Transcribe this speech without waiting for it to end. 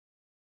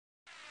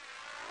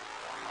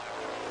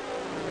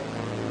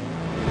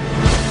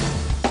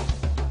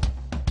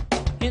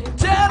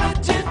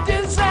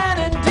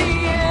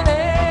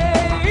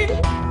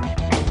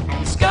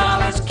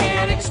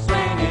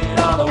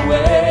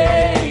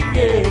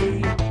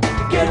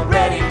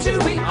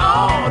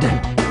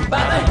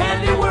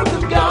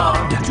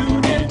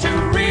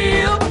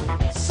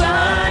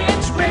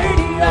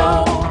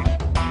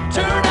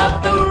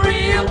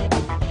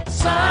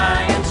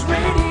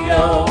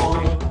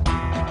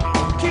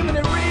keeping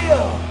it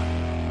real.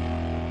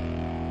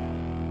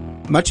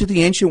 Much of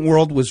the ancient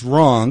world was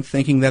wrong,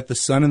 thinking that the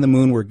sun and the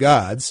moon were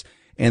gods,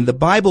 and the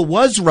Bible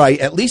was right,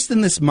 at least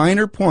in this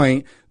minor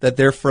point, that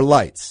they're for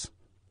lights.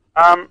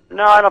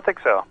 No, I don't think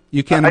so.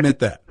 You can't admit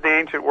that. The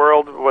ancient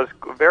world was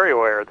very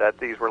aware that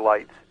these were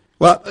lights.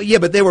 Well, yeah,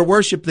 but they were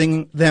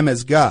worshiping them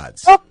as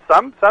gods. Well,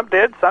 some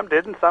did, some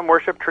didn't. Some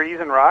worshiped trees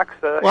and rocks.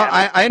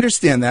 I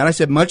understand that. I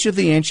said much of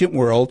the ancient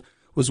world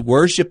was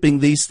worshiping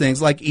these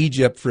things, like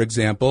Egypt, for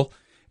example,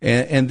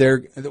 and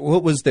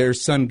what was their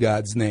sun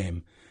god's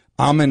name?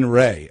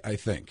 Amun-Re, I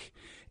think.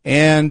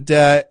 And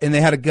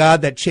they had a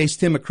god that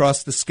chased him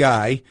across the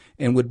sky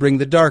and would bring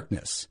the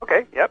darkness.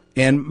 Okay, yep.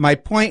 And my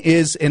point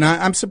is, and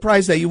I'm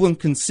surprised that you wouldn't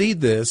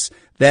concede this,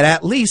 that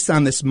at least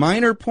on this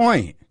minor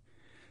point,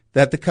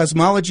 that the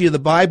cosmology of the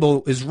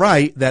Bible is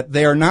right, that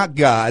they are not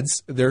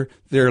gods,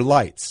 they're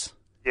lights.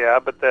 Yeah,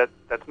 but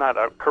that's not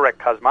a correct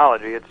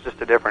cosmology. It's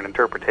just a different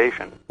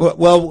interpretation.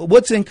 Well,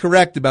 what's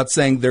incorrect about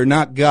saying they're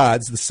not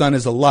gods, the sun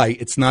is a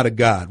light, it's not a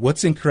god?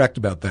 What's incorrect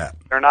about that?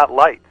 They're not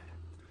lights.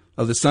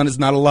 Oh, the sun is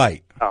not a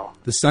light. Oh.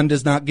 The sun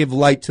does not give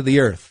light to the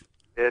earth.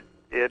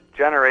 It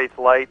generates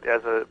light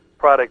as a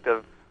product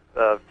of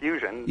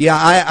fusion. Yeah,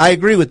 I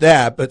agree with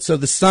that, but so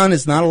the sun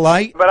is not a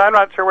light? But I'm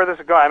not sure where this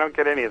is going. I don't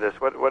get any of this.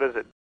 What is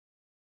it?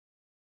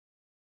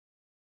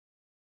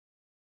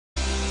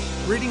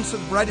 Greetings to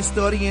the brightest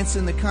audience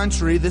in the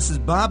country. This is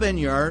Bob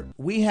Enyart.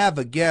 We have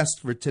a guest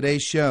for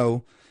today's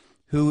show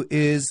who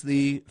is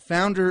the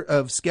founder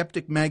of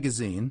Skeptic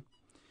Magazine.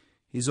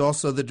 He's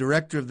also the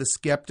director of the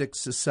Skeptic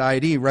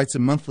Society. He writes a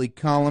monthly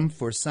column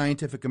for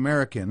Scientific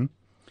American.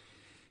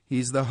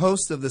 He's the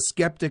host of the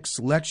Skeptics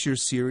Lecture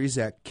Series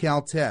at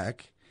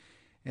Caltech.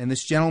 And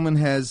this gentleman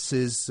has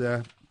his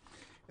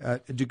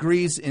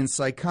degrees in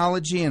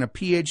psychology and a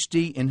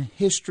Ph.D. in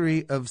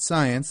history of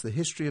science, the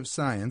history of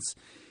science.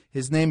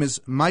 His name is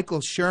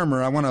Michael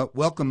Shermer. I want to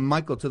welcome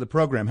Michael to the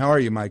program. How are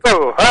you, Michael?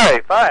 Oh, hi.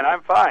 Fine.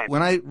 I'm fine.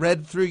 When I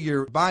read through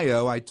your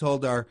bio, I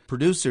told our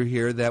producer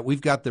here that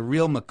we've got the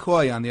real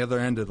McCoy on the other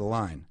end of the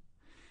line.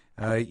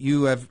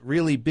 You have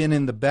really been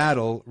in the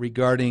battle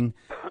regarding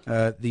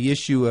the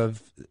issue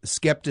of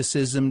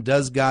skepticism.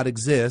 Does God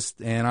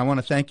exist? And I want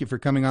to thank you for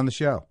coming on the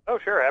show. Oh,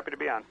 sure. Happy to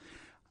be on.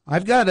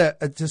 I've got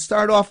to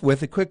start off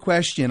with a quick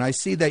question. I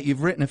see that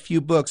you've written a few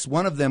books.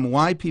 One of them,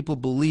 Why People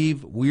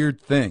Believe Weird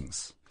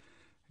Things.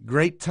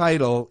 Great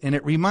title, and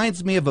it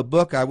reminds me of a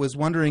book I was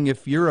wondering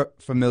if you're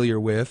familiar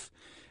with.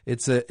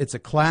 It's a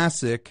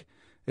classic,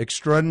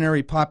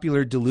 Extraordinary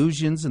Popular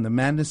Delusions and the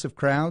Madness of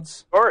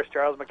Crowds. Of course,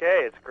 Charles Mackay.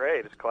 It's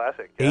great. It's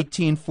classic. Yeah.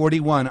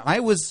 1841.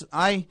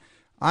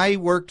 I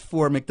worked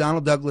for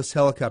McDonnell Douglas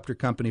Helicopter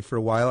Company for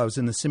a while. I was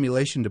in the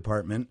simulation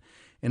department,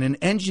 and an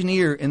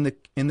engineer in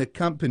the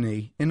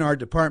company, in our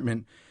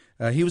department,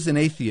 he was an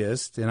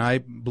atheist, and I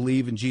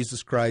believe in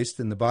Jesus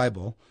Christ and the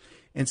Bible.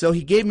 And so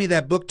he gave me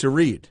that book to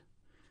read.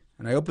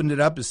 And I opened it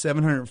up, as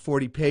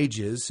 740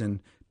 pages, and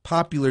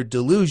Popular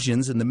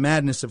Delusions and the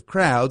Madness of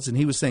Crowds. And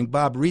he was saying,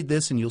 Bob, read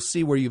this and you'll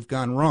see where you've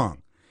gone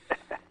wrong.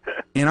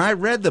 And I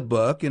read the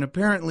book, and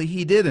apparently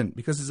he didn't,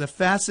 because it's a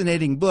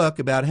fascinating book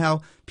about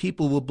how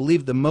people will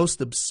believe the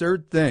most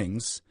absurd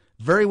things,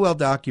 very well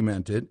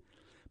documented.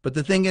 But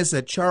the thing is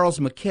that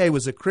Charles Mackay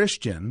was a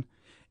Christian,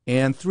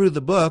 and through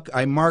the book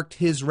I marked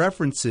his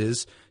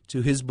references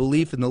to his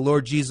belief in the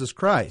Lord Jesus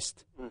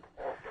Christ.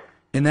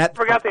 And that,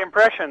 I got the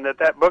impression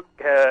that book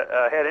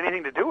had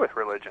anything to do with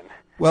religion.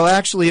 Well,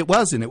 actually, it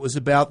wasn't. It was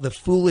about the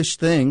foolish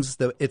things.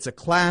 It's a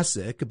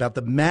classic about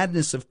the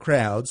madness of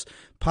crowds,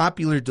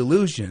 popular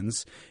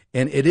delusions,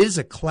 and it is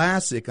a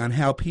classic on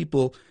how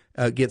people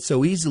get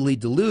so easily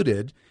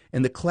deluded.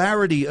 And the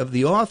clarity of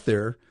the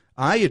author,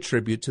 I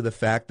attribute to the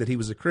fact that he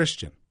was a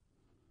Christian.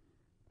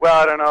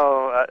 Well, I don't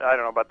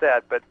know about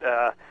that, but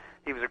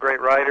he was a great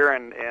writer,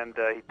 and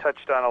he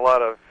touched on a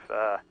lot of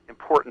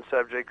important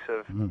subjects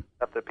of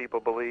stuff that people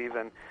believe.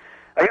 And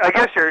I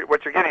guess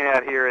what you're getting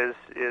at here is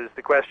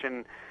the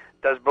question: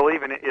 is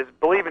believing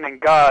in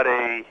God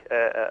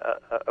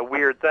a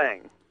weird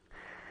thing?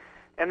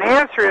 And the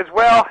answer is,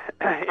 well,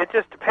 it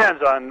just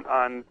depends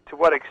on to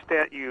what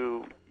extent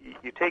you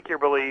take your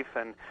belief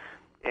and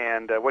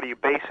what do you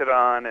base it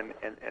on, and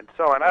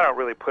so on. I don't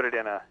really put it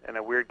in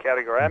a weird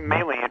category. I'm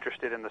mainly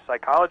interested in the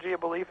psychology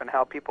of belief and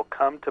how people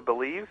come to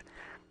believe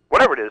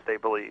whatever it is they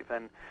believe.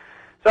 And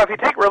so if you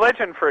take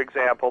religion, for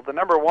example, the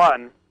number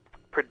one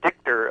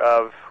predictor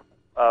of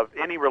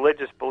any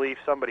religious belief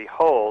somebody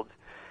holds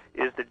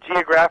is the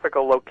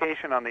geographical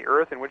location on the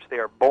earth in which they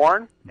are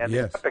born and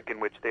the epoch in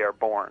which they are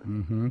born.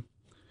 Mm-hmm.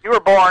 You were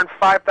born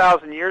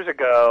 5,000 years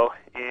ago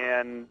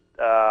in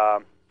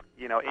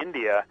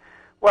India.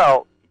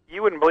 Well,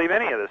 you wouldn't believe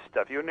any of this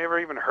stuff. You had never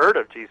even heard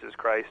of Jesus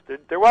Christ.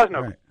 There was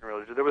no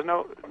religion. There was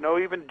no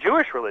even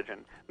Jewish religion.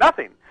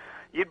 Nothing.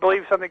 You'd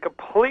believe something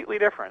completely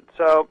different.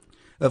 So,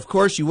 of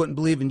course, you wouldn't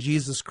believe in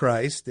Jesus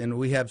Christ, and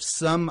we have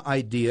some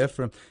idea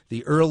from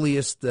the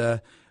earliest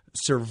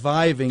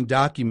surviving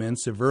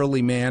documents of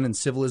early man and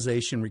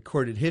civilization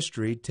recorded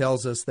history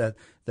tells us that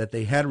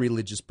they had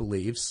religious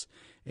beliefs.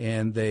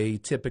 and they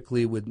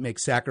typically would make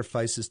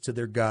sacrifices to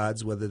their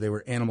gods, whether they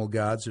were animal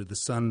gods or the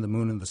sun, the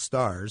moon, and the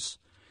stars.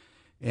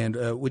 And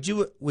would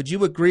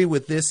you agree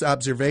with this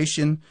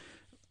observation,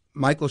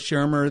 Michael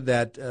Shermer,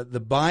 that the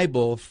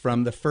Bible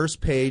from the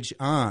first page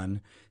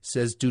on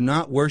says, do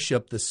not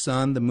worship the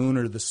sun, the moon,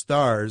 or the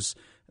stars.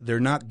 They're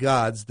not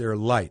gods, they're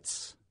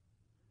lights.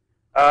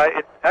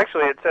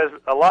 It says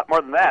a lot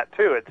more than that,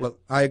 too. Well,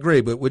 I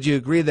agree, but would you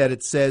agree that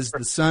it says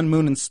the sun,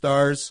 moon, and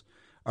stars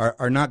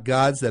are not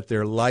gods, that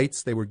they're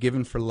lights? They were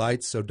given for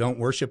lights, so don't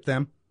worship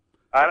them?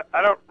 I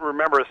don't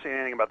remember seeing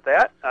anything about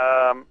that.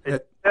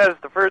 It says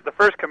the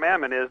first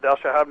commandment is, thou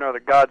shalt have no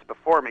other gods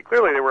before me.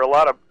 Clearly, there were a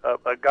lot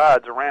of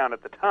gods around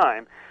at the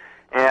time,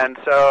 and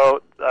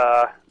so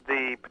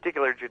the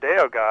particular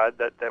Judeo god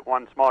that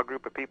one small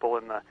group of people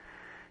in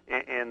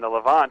the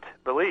Levant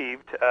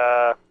believed,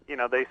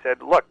 they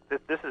said, look,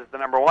 this is the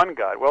number one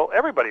God. Well,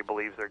 everybody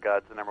believes their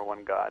God's the number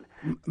one God.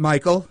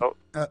 Michael? So,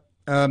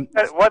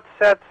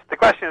 the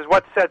question is,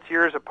 what sets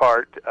yours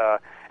apart?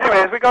 Anyway,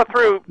 as we go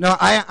through... No,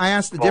 I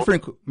asked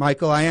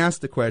Michael, I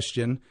asked the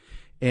question,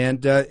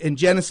 and in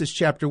Genesis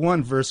chapter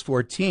 1, verse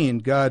 14,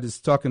 God is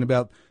talking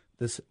about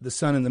the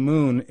sun and the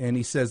moon, and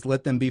he says,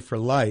 let them be for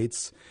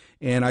lights.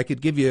 And I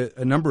could give you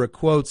a number of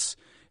quotes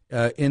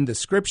in the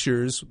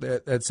scriptures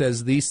that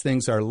says these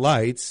things are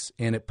lights,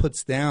 and it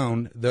puts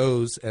down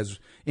those as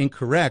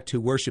incorrect who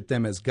worship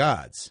them as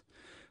gods.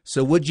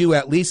 So would you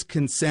at least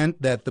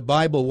consent that the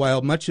Bible,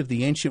 while much of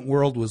the ancient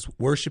world was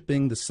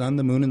worshiping the sun,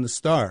 the moon, and the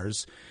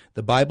stars,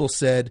 the Bible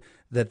said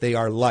that they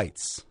are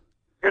lights?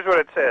 Here's what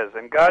it says.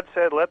 And God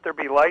said, let there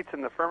be lights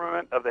in the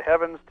firmament of the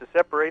heavens to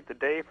separate the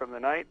day from the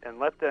night, and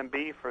let them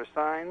be for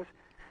signs,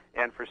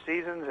 and for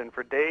seasons, and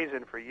for days,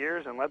 and for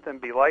years, and let them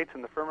be lights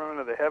in the firmament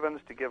of the heavens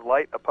to give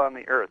light upon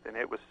the earth. And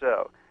it was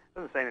so. It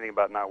doesn't say anything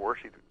about not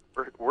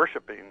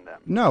worshiping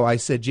them. No, I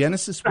said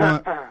Genesis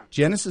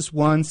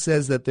 1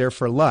 says that they're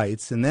for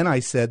lights, and then I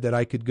said that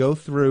I could go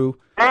through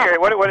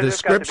what the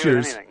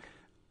scriptures.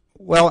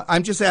 Well,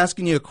 I'm just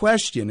asking you a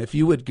question. If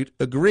you would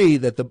agree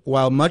that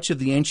while much of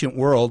the ancient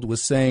world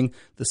was saying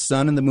the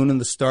sun and the moon and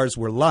the stars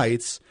were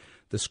lights,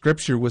 the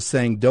scripture was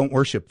saying don't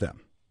worship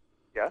them.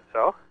 Yeah,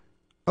 so?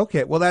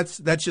 Okay, well, that's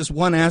just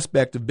one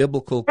aspect of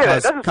biblical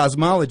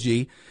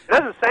cosmology. It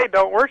doesn't say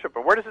don't worship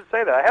them. Where does it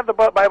say that? I have the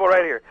Bible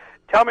right here.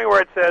 Tell me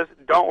where it says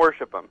don't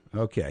worship them.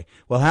 Okay.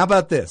 Well, how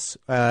about this?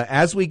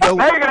 As we go...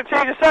 Now you're going to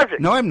change the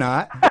subject. No, I'm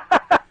not.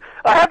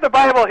 I have the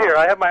Bible here.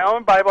 I have my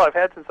own Bible I've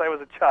had since I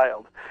was a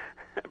child.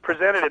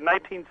 Presented in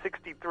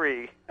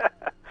 1963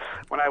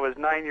 when I was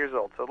 9 years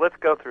old. So let's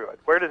go through it.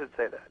 Where does it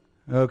say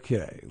that?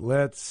 Okay,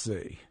 let's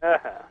see.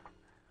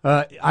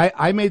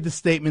 I made the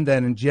statement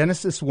that in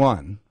Genesis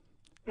 1...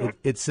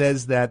 It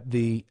says that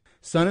the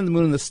sun and the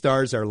moon and the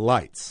stars are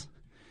lights.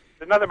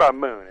 There's nothing about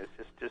moon.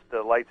 It's just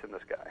the lights in the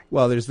sky.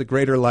 Well, there's the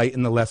greater light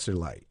and the lesser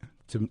light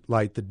to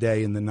light the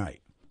day and the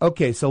night.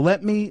 Okay, so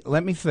let me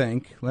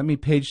think. Let me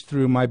page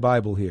through my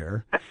Bible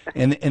here.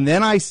 and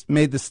then I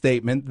made the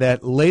statement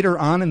that later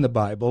on in the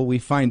Bible we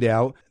find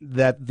out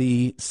that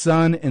the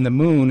sun and the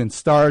moon and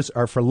stars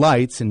are for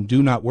lights and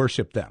do not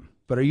worship them.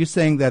 But are you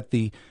saying that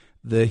the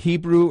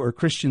Hebrew or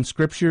Christian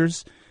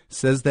scriptures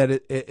says that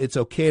it's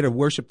okay to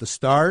worship the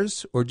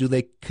stars, or do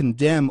they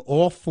condemn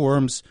all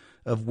forms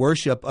of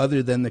worship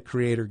other than the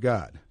Creator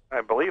God?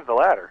 I believe the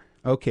latter.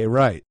 Okay,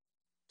 right.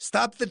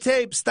 Stop the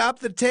tape. Stop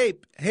the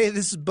tape. Hey,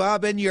 this is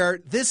Bob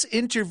Enyart. This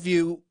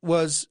interview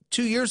was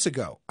 2 years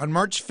ago, on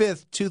March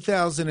 5th,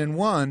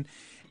 2001,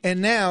 and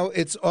now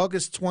it's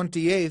August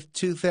 28th,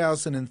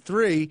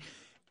 2003,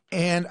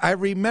 and I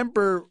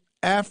remember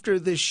after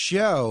this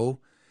show,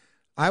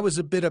 I was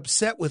a bit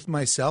upset with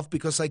myself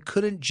because I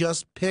couldn't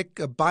just pick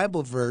a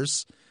Bible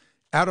verse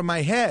out of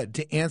my head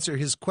to answer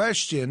his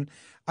question.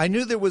 I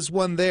knew there was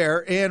one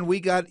there, and we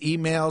got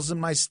emails,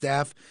 and my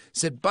staff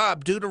said,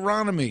 Bob,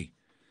 Deuteronomy.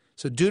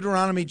 So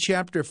Deuteronomy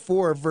chapter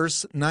 4,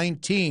 verse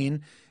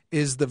 19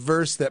 is the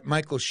verse that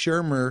Michael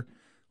Shermer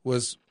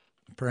was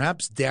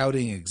perhaps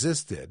doubting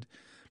existed.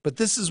 But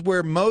this is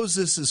where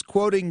Moses is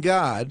quoting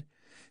God,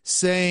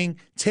 saying,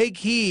 take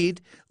heed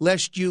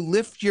lest you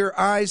lift your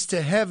eyes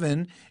to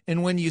heaven,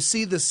 and when you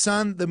see the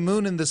sun, the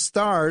moon, and the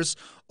stars,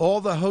 all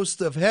the host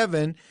of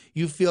heaven,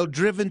 you feel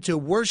driven to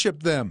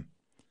worship them.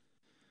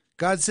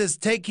 God says,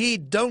 take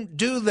heed, don't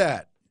do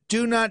that.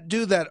 Do not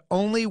do that.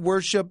 Only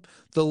worship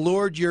the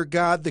Lord your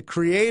God, the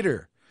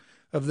creator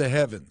of the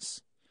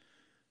heavens.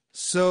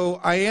 So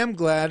I am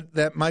glad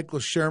that Michael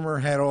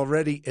Shermer had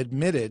already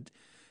admitted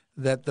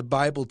that the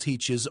Bible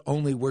teaches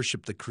only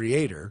worship the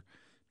creator.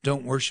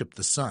 Don't worship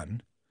the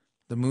sun,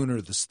 the moon,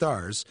 or the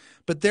stars.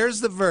 But there's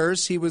the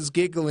verse he was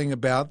giggling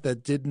about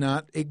that did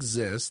not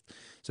exist.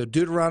 So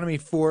Deuteronomy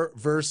 4,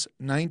 verse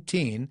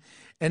 19.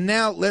 And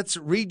now let's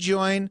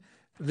rejoin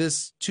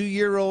this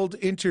 2-year-old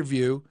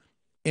interview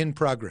in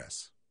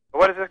progress.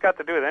 What has this got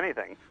to do with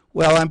anything?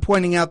 Well, I'm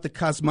pointing out the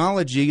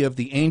cosmology of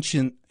the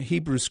ancient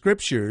Hebrew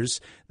scriptures,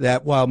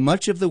 that while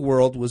much of the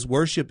world was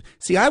worship...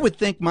 See, I would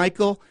think,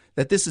 Michael,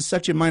 that this is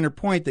such a minor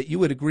point that you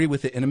would agree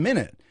with it in a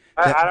minute.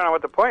 I don't know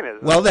what the point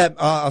is. Well, that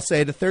I'll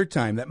say it a third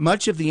time, that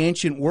much of the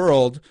ancient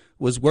world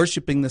was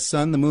worshiping the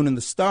sun, the moon, and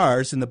the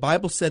stars, and the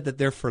Bible said that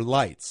they're for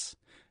lights.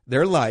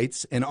 They're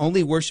lights, and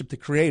only worship the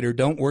Creator,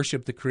 don't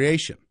worship the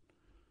creation.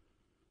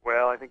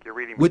 Well, I think you're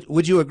reading...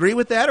 Would you agree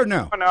with that or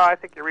no? Oh, no, I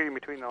think you're reading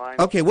between the lines.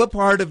 Okay, what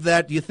part of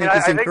that do you think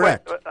is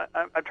incorrect?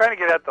 I'm trying to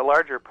get at the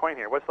larger point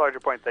here. What's the larger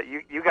point? That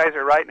you guys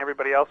are right and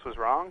everybody else was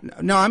wrong?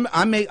 No,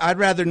 I'd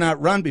rather not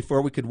run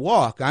before we could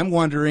walk. I'm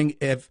wondering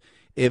if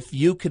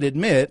you could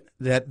admit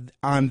that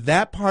on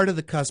that part of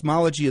the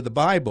cosmology of the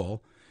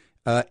Bible,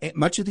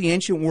 much of the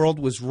ancient world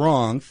was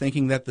wrong,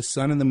 thinking that the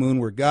sun and the moon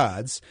were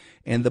gods,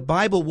 and the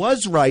Bible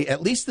was right,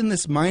 at least in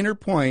this minor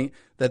point,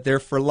 that they're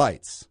for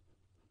lights.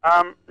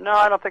 No,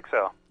 I don't think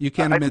so. You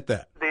can't admit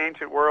that. The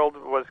ancient world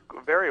was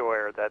very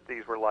aware that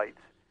these were lights.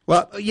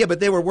 Well, yeah, but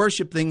they were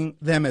worshiping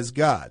them as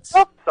gods.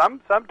 Well,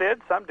 some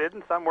did, some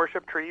didn't. Some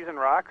worshiped trees and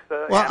rocks.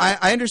 Well,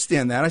 I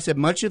understand that. I said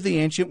much of the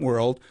ancient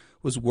world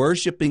was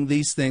worshiping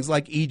these things,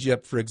 like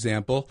Egypt, for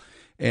example,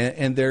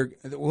 and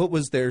what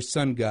was their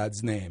sun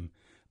god's name?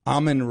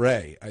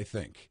 Amun-Re, I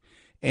think.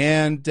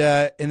 And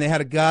they had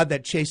a god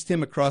that chased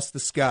him across the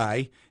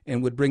sky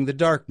and would bring the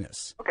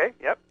darkness. Okay,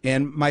 yep.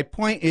 And my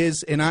point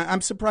is, and I'm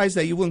surprised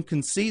that you wouldn't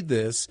concede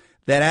this,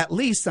 that at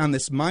least on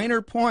this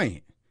minor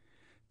point,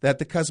 that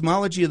the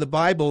cosmology of the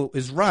Bible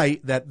is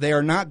right, that they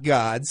are not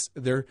gods,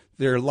 they're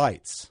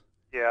lights.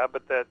 Yeah,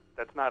 but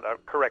that's not a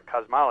correct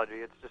cosmology.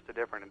 It's just a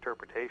different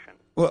interpretation.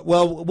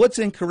 Well, what's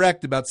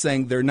incorrect about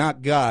saying they're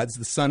not gods,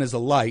 the sun is a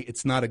light,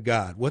 it's not a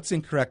god? What's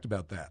incorrect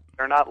about that?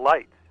 They're not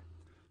lights.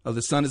 Oh,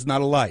 the sun is not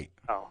a light.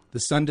 No. The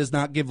sun does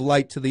not give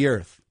light to the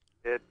earth.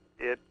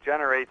 It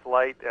generates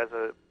light as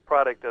a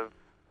product of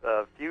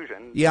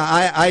fusion. Yeah,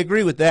 I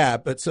agree with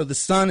that, but so the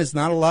sun is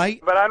not a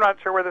light? But I'm not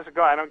sure where this is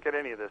going. I don't get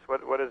any of this.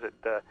 What is it?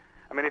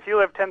 I mean, if you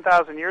lived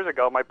 10,000 years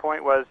ago, my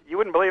point was you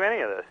wouldn't believe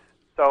any of this.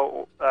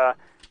 So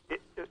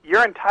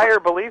your entire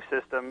belief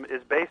system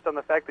is based on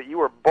the fact that you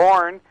were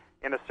born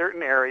in a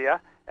certain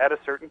area at a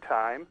certain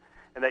time,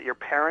 and that your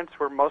parents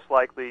were most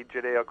likely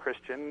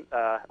Judeo-Christian,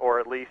 or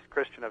at least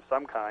Christian of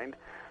some kind,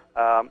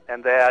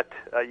 and that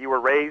you were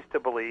raised to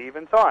believe,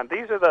 and so on.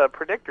 These are the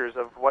predictors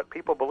of what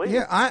people believe.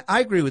 Yeah, I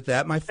agree with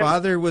that. My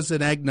father was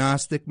an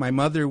agnostic. My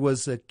mother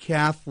was a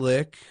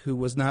Catholic who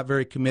was not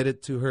very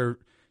committed to her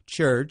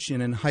church,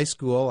 and in high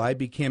school I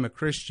became a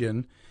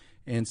Christian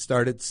and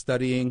started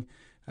studying.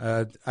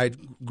 I'd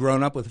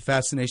grown up with a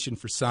fascination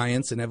for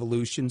science and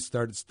evolution,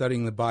 started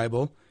studying the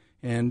Bible,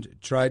 and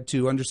tried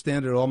to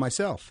understand it all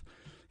myself.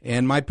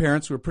 And my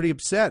parents were pretty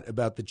upset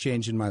about the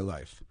change in my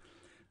life.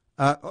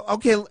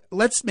 Okay,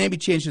 let's maybe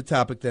change the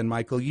topic then,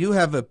 Michael. You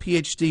have a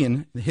PhD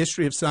in the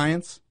history of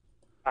science.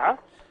 Uh-huh.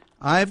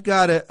 I've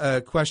got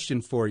a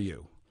question for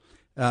you.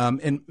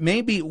 And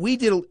maybe we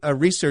did a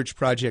research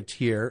project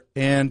here,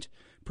 and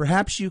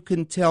perhaps you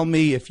can tell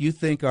me if you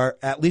think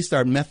at least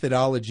our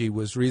methodology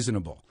was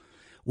reasonable.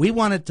 We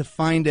wanted to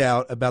find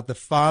out about the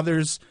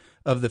fathers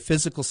of the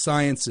physical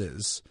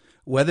sciences,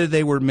 whether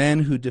they were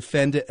men who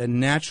defended a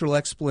natural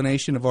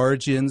explanation of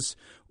origins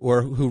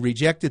or who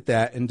rejected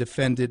that and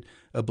defended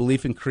a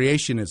belief in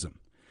creationism.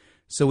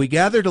 So we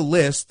gathered a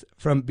list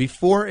from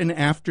before and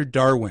after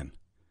Darwin,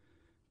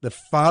 the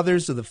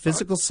fathers of the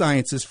physical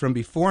sciences from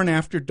before and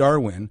after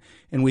Darwin,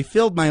 and we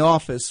filled my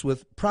office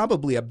with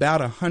probably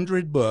about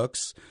 100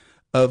 books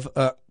of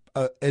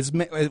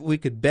we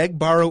could beg,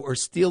 borrow, or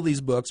steal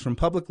these books from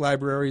public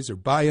libraries or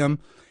buy them.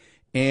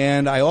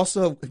 And I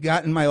also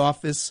got in my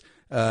office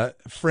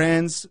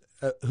friends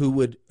who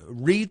would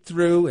read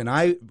through, and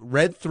I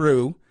read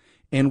through,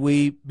 and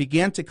we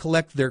began to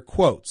collect their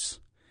quotes.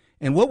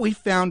 And what we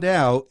found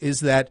out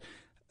is that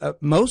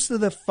most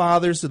of the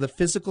fathers of the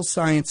physical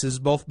sciences,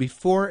 both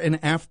before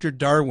and after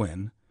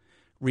Darwin,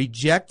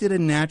 rejected a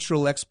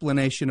natural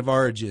explanation of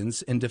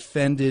origins and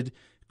defended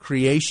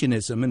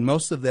creationism, and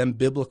most of them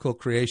biblical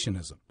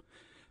creationism.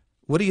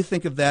 What do you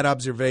think of that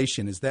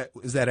observation? Is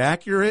that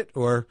accurate,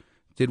 or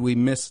did we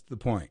miss the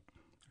point?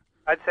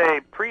 I'd say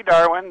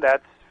pre-Darwin,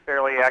 that's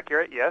fairly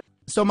accurate, yes.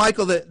 So,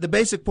 Michael, the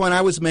basic point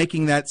I was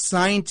making, that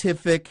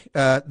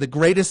the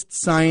greatest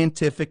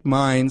scientific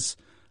minds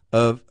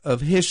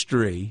of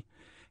history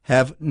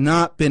have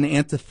not been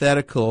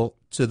antithetical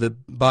to the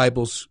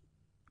Bible's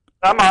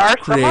Some are,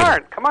 creator. Some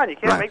aren't. Come on, you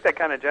can't Right. make that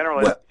kind of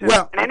generalization.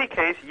 Well, in any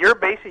case, you're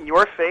basing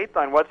your faith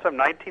on what some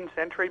 19th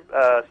century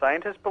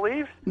scientist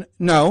believes?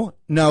 No,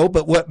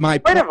 but what my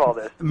Point of all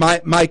this.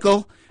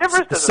 Michael,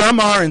 Difference doesn't- some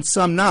are and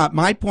some not.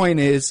 My point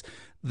is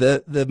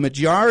the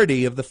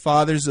majority of the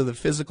fathers of the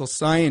physical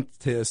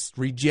scientists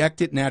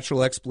rejected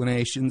natural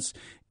explanations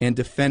and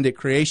defended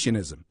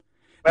creationism.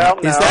 Well,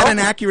 Is that an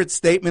accurate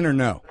statement or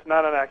no? It's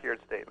not an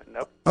accurate statement,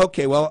 nope.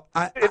 Okay, well,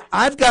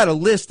 I've got a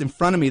list in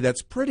front of me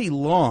that's pretty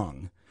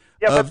long.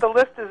 Yeah, but the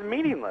list is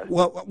meaningless.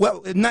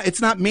 Well,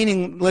 it's not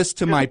meaningless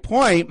to my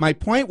point. My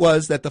point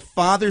was that the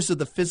fathers of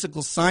the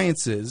physical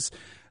sciences,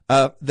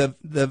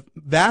 the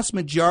vast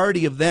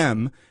majority of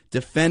them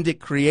defended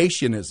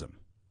creationism.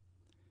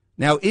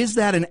 Now, is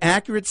that an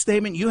accurate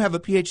statement? You have a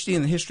PhD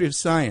in the history of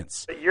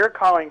science. But you're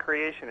calling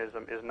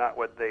creationism is not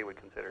what they would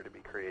consider to be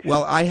creation.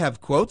 Well, I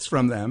have quotes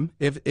from them.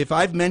 If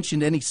I've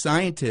mentioned any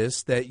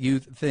scientists that you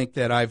think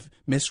that I've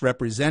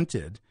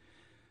misrepresented,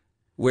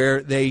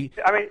 where they...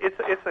 I mean, it's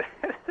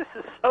this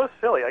is so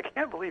silly. I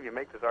can't believe you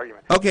make this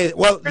argument. Okay,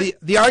 well,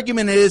 the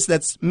argument is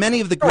that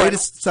many of the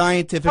greatest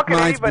scientific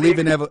minds believe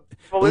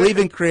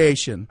in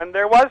creation. And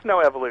there was no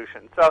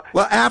evolution. So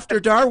well, after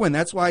Darwin.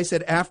 That's why I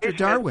said after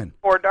Darwin.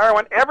 Before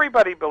Darwin,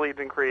 everybody believed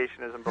in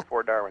creationism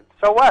before Darwin.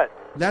 So what?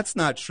 That's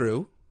not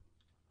true.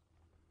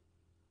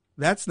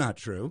 That's not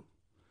true.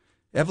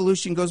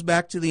 Evolution goes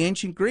back to the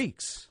ancient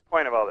Greeks.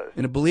 Point of all this.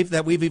 In a belief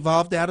that we've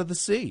evolved out of the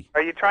sea.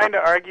 Are you trying to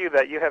argue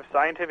that you have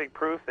scientific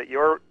proof that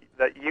your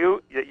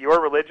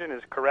religion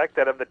is correct?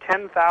 That of the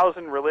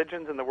 10,000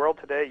 religions in the world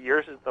today,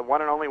 yours is the one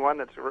and only one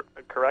that's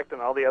correct,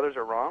 and all the others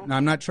are wrong? No,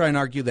 I'm not trying to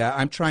argue that.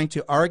 I'm trying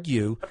to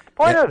argue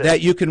that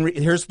you can.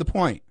 Here's the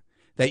point: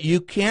 that you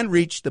can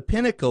reach the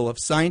pinnacle of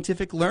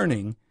scientific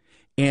learning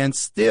and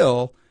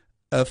still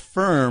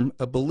affirm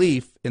a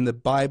belief in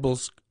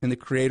the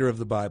Creator of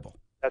the Bible.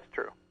 That's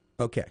true.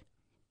 Okay.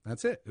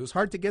 That's it. It was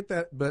hard to get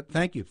that, but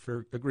thank you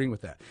for agreeing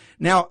with that.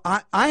 Now,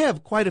 I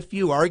have quite a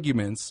few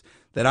arguments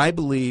that I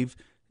believe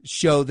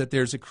show that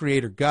there's a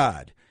creator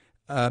God.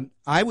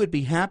 I would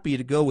be happy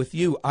to go with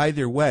you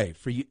either way.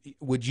 For you,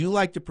 would you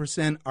like to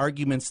present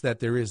arguments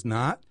that there is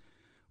not?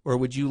 Or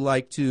would you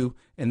like to,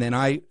 and then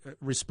I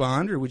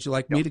respond, or would you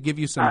like me to give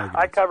you some arguments?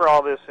 I cover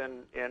all this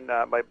in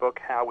my book,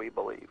 How We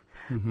Believe.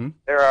 Mm-hmm.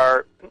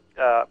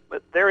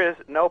 There is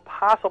no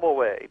possible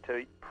way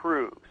to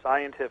prove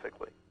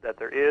scientifically that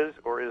there is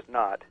or is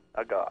not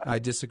a God. I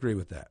disagree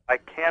with that. I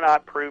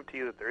cannot prove to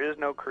you that there is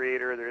no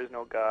creator, there is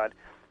no God,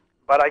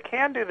 but I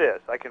can do this.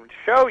 I can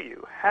show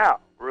you how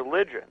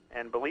religion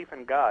and belief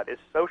in God is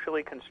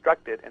socially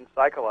constructed and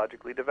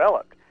psychologically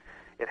developed.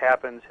 It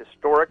happens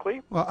historically.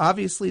 Well,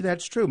 obviously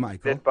that's true,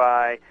 Michael.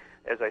 By,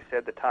 as I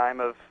said, the time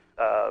of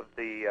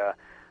the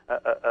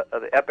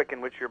epoch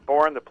in which you're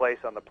born, the place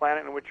on the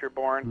planet in which you're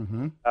born.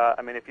 Mm-hmm.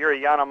 I mean, if you're a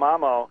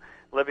Yanomamo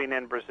living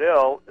in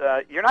Brazil,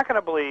 you're not going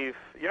to believe.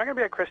 You're not going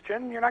to be a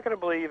Christian. You're not going to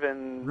believe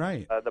in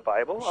the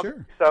Bible.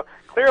 Sure. So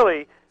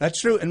clearly, that's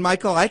true. And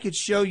Michael, I could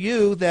show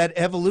you that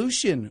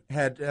evolution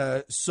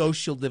had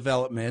social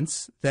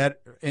developments that,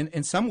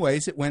 in some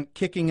ways, it went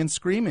kicking and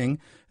screaming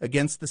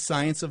against the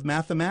science of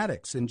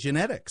mathematics and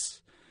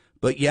genetics.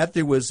 But yet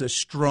there was a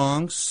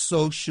strong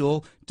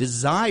social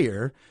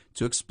desire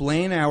to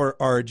explain our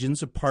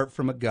origins apart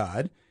from a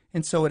God,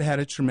 and so it had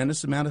a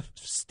tremendous amount of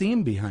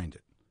steam behind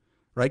it.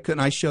 Right? Couldn't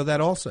I show that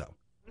also?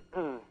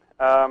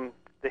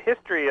 The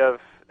history of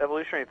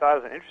evolutionary thought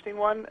is an interesting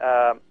one.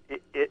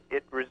 It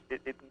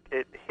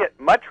hit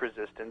much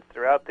resistance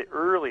throughout the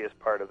earliest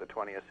part of the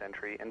 20th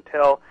century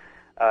until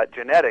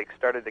genetics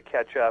started to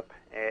catch up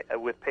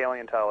with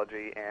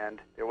paleontology, and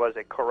there was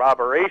a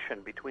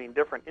corroboration between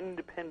different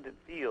independent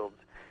fields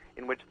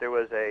in which there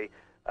was a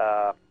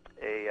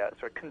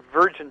sort of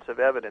convergence of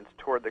evidence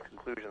toward the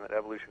conclusion that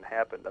evolution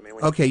happened. I mean,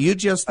 when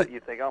you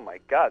think, oh my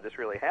God, this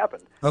really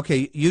happened.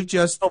 Okay,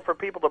 So for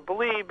people to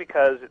believe,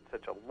 because it's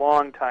such a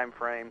long time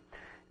frame,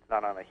 it's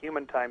not on a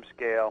human time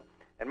scale,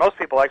 and most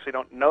people actually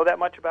don't know that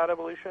much about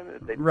evolution.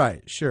 They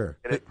sure.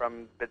 Get it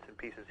from bits and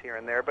pieces here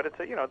and there, but it's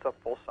a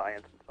full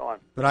science and so on.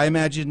 But I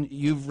imagine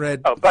you've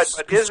read. Oh, but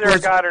is there a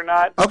God or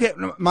not? Okay,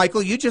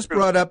 Michael, you just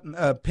brought up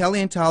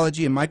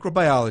paleontology and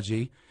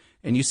microbiology,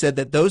 and you said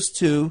that those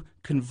two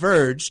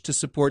converge to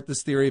support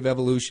this theory of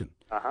evolution.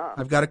 Uh-huh.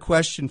 I've got a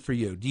question for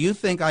you. Do you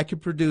think I could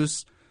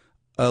produce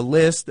a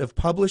list of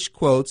published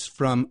quotes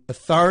from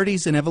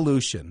authorities in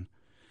evolution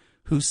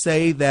who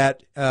say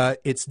that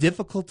it's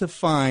difficult to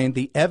find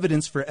the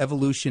evidence for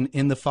evolution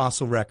in the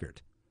fossil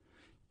record?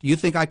 Do you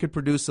think I could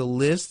produce a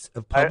list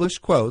of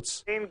published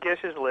quotes? I've seen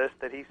Gish's list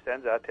that he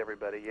sends out to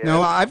everybody. Yeah.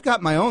 No, I've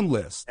got my own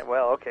list.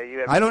 Well,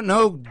 okay. I don't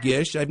know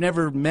Gish. I've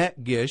never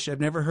met Gish. I've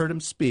never heard him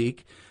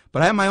speak.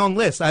 But I have my own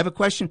list. I have a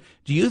question.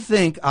 Do you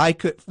think I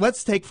could,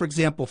 let's take, for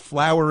example,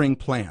 flowering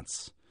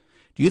plants.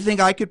 Do you think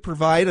I could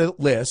provide a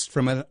list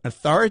from an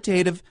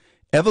authoritative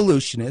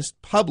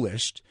evolutionist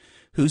published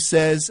who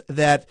says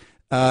that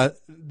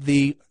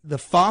the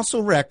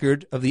fossil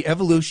record of the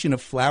evolution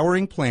of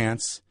flowering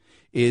plants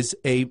is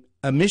a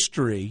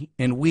mystery,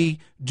 and we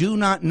do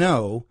not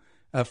know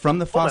from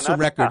the fossil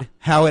record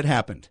how it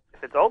happened?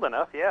 If it's old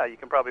enough, yeah, you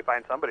can probably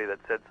find somebody that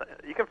says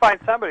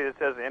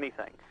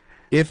anything.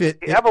 The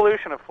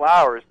evolution of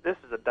flowers, this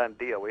is a done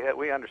deal.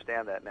 We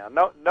understand that now.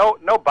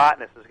 No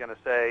botanist is going to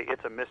say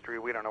it's a mystery.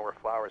 We don't know where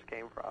flowers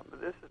came from.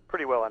 This is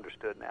pretty well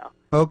understood now.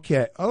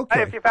 Okay.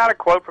 If you found a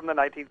quote from the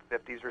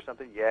 1950s or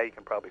something, yeah, you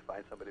can probably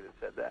find somebody that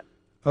said that.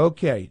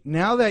 Okay.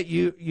 Now that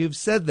you've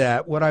said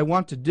that, what I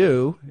want to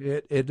do,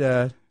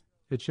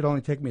 it should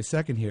only take me a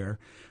second here.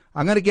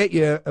 I'm going to get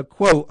you a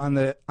quote on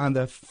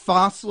the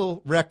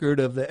fossil record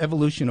of the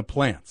evolution of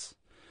plants.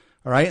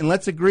 All right, and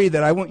let's agree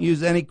that I won't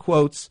use any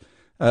quotes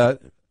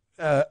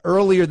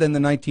earlier than the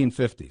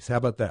 1950s. How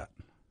about that?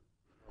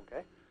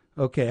 Okay.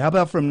 Okay, how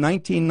about from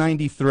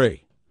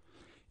 1993?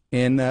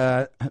 In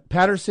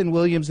Patterson,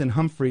 Williams, and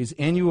Humphrey's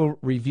Annual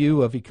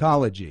Review of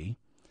Ecology,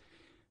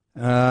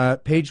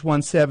 page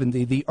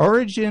 170, the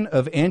origin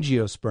of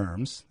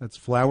angiosperms, that's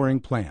flowering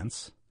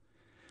plants,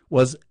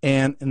 was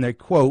and they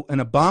quote, an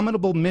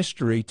abominable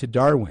mystery to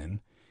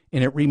Darwin,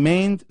 and it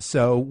remained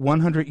so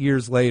 100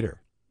 years later.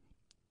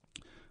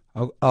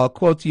 I'll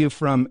quote to you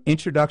from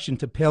Introduction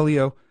to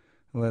Paleo.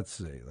 Let's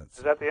see. Is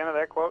that the end of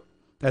that quote?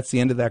 That's the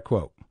end of that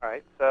quote. All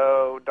right.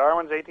 So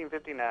Darwin's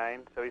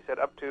 1859. So he said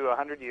up to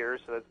 100 years.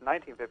 So that's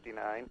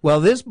 1959.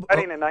 Well, this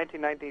Writing in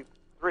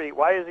 1993.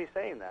 Why is he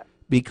saying that?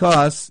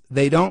 Because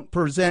they don't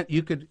present.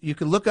 You could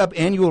look up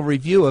Annual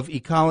Review of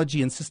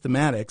Ecology and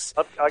Systematics.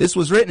 This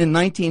was written in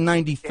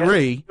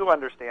 1993. You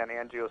understand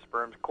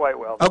angiosperms quite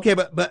well. Okay,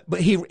 but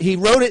he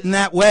wrote it in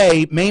that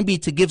way, maybe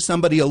to give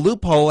somebody a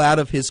loophole out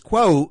of his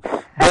quote.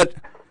 But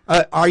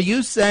are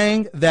you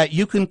saying that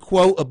you can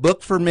quote a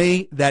book for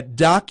me that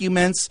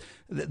documents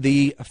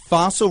the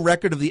fossil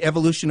record of the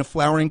evolution of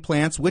flowering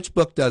plants? Which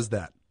book does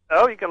that?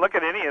 Oh, you can look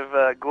at any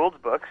of Gould's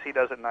books. He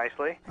does it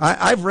nicely.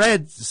 I've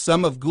read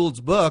some of Gould's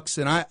books,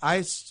 and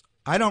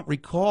I don't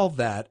recall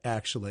that,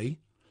 actually.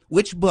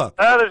 Which book?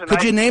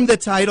 Could you name the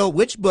title?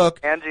 Which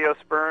book?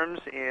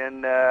 Angiosperms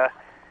in,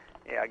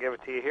 I'll give it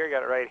to you here.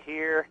 Got it right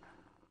here.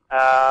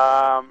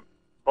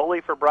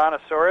 Bully for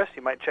Brontosaurus.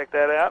 You might check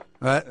that out.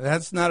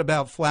 That's not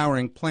about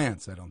flowering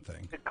plants, I don't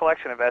think. It's a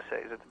collection of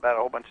essays. It's about a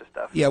whole bunch of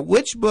stuff. Yeah,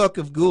 which book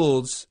of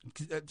Gould's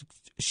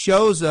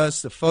shows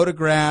us the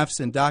photographs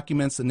and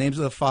documents the names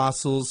of the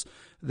fossils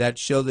that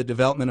show the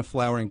development of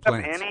flowering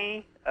plants?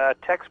 Any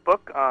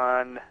textbook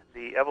on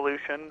the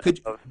evolution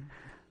of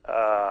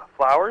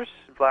flowers,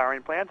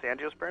 flowering plants,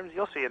 angiosperms,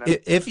 you'll see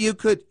it. If you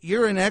could,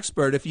 you're an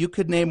expert. If you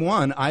could name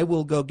one, I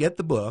will go get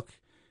the book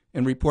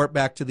and report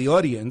back to the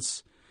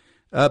audience.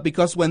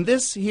 Because when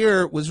this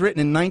here was written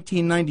in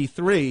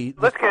 1993...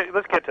 Let's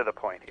get to the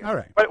point here. All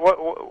right.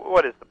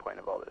 What is the point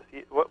of all this?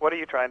 What are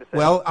you trying to say?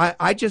 Well,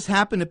 I just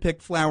happen to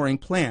pick flowering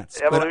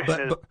plants.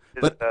 Evolution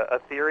is a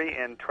theory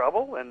in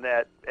trouble, and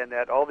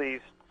that all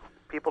these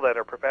people that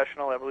are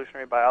professional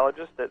evolutionary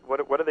biologists, that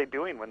what are they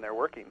doing when they're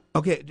working?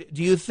 Okay.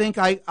 Do you think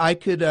I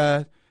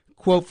could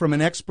quote from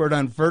an expert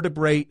on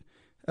vertebrate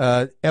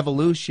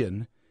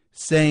evolution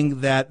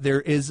saying that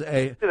there is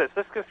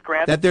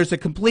that there's a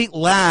complete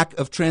lack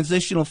of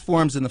transitional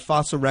forms in the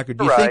fossil record?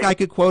 Do you think I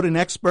could quote an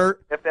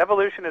expert? If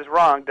evolution is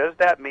wrong, does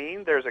that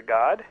mean there's a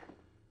God?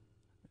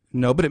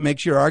 No, but it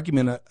makes your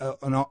argument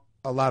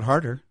a lot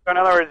harder. So in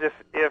other words,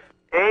 if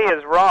A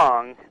is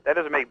wrong, that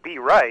doesn't make B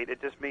right. It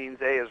just means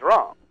A is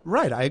wrong.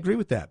 Right, I agree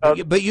with that.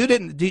 But you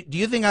didn't. Do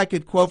you think I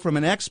could quote from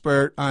an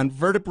expert on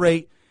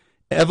vertebrate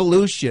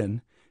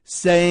evolution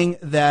saying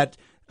that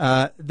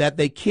that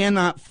they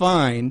cannot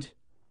find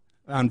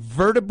on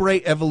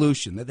vertebrate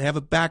evolution, that they have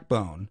a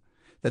backbone,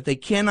 that they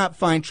cannot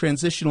find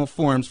transitional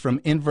forms from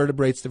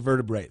invertebrates to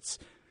vertebrates?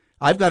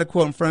 I've got a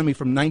quote in front of me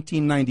from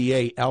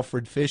 1998,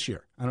 Alfred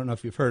Fisher. I don't know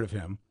if you've heard of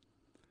him.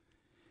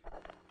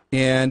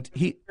 And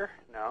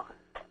No.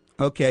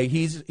 Okay,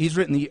 he's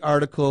written the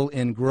article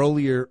in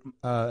Grolier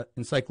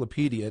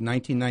Encyclopedia in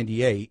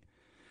 1998.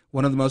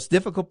 One of the most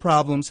difficult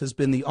problems has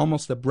been the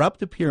almost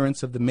abrupt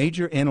appearance of the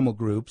major animal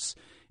groups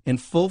in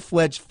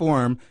full-fledged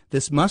form.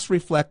 This must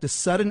reflect a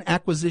sudden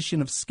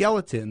acquisition of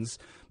skeletons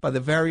by the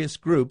various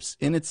groups,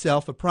 in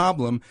itself a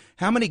problem.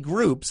 How many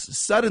groups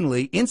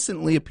suddenly,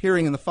 instantly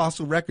appearing in the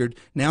fossil record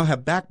now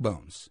have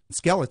backbones,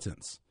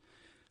 skeletons?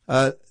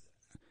 Do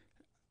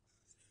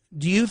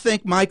you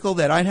think, Michael,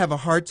 that I'd have a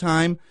hard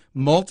time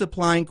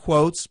multiplying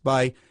quotes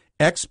by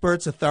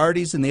experts,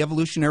 authorities in the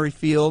evolutionary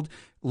field,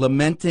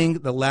 lamenting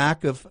the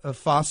lack of a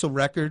fossil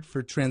record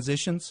for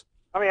transitions?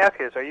 Let me ask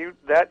you this. Are you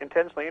that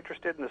intensely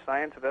interested in the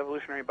science of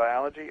evolutionary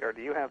biology, or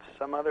do you have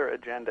some other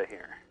agenda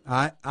here?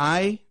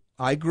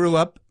 I grew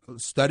up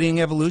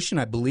studying evolution.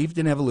 I believed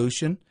in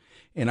evolution,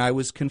 and I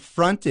was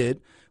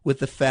confronted with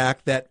the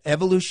fact that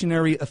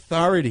evolutionary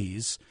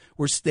authorities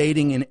were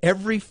stating in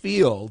every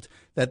field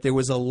that there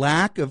was a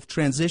lack of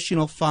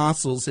transitional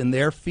fossils in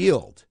their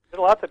field. There's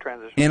lots of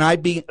transitional. And I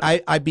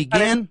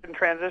began in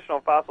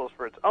transitional fossils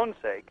for its own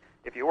sake.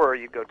 If you were,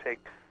 you'd go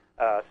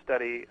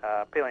study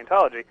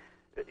paleontology.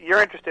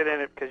 You're interested in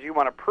it because you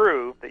want to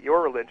prove that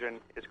your religion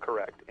is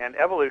correct, and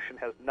evolution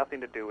has nothing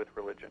to do with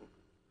religion.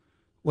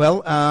 Well,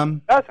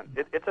 it doesn't.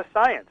 It's a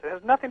science. It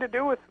has nothing to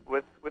do with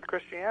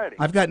Christianity.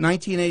 I've got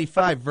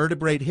 1985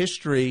 vertebrate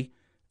history.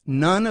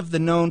 None of the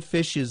known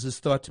fishes is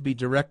thought to be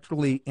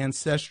directly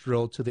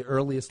ancestral to the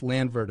earliest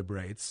land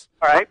vertebrates.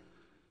 All right,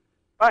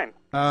 fine.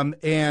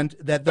 And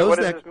that those what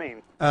does this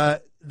mean?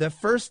 The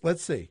first,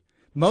 let's see.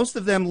 Most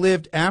of them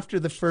lived after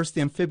the first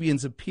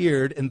amphibians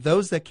appeared, and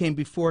those that came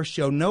before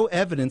show no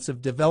evidence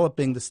of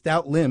developing the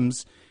stout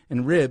limbs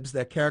and ribs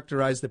that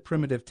characterize the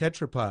primitive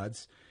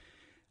tetrapods.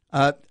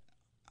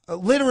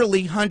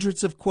 Literally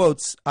hundreds of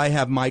quotes I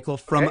have, Michael,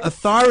 from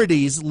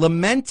authorities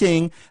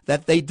lamenting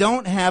that they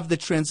don't have the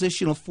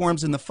transitional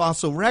forms in the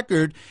fossil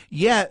record,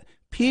 yet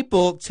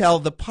people tell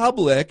the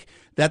public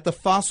that the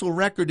fossil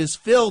record is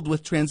filled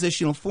with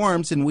transitional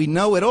forms, and we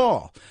know it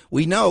all.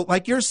 We know,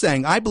 like you're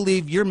saying, I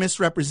believe you're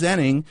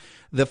misrepresenting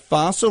the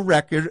fossil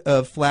record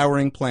of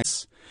flowering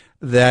plants,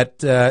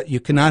 that you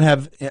cannot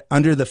have,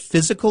 under the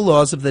physical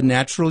laws of the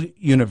natural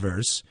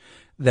universe,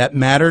 that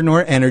matter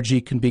nor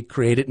energy can be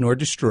created nor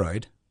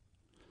destroyed.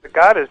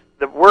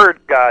 The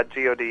word God,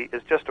 G-O-D,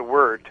 is just a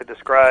word to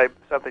describe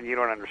something you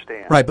don't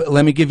understand. Right, but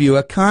let me give you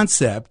a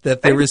concept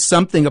that there is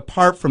something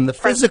apart from the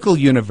physical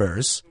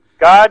universe.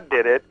 God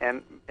did it,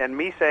 and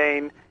me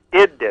saying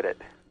it did it.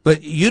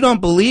 But you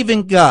don't believe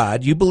in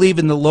God. You believe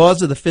in the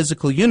laws of the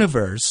physical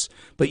universe,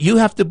 but you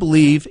have to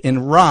believe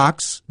in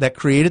rocks that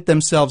created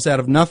themselves out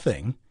of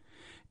nothing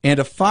and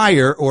a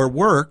fire or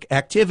work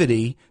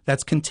activity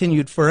that's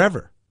continued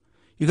forever.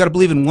 You've got to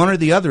believe in one or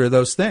the other of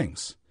those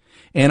things.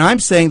 And I'm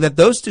saying that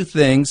those two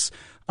things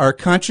are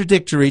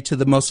contradictory to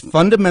the most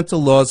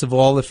fundamental laws of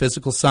all the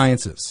physical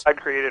sciences. God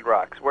created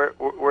rocks.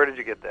 Where did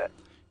you get that?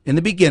 In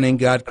the beginning,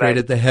 God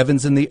created the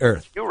heavens and the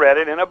earth. You read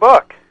it in a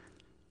book.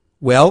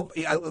 Well,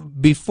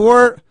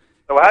 before...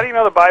 So how do you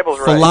know the Bible's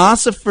right?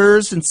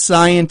 Philosophers and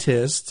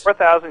scientists...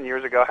 4,000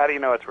 years ago, how do you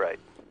know it's right?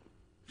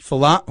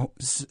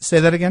 Say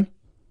that again?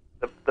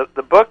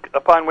 The book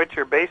upon which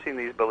you're basing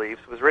these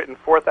beliefs was written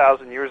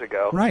 4,000 years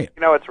ago. Right.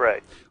 You know it's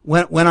right.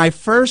 When I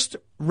first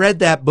read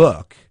that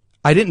book,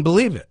 I didn't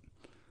believe it.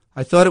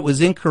 I thought it was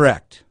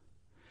incorrect.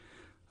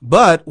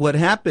 But what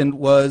happened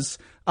was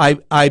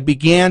I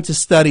began to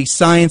study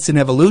science and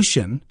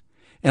evolution,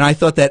 and I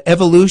thought that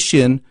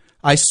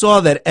I saw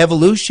that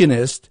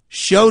evolutionists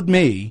showed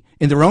me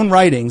in their own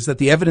writings that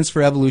the evidence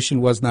for evolution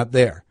was not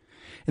there.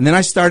 And then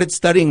I started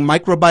studying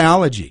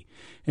microbiology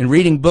and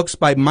reading books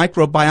by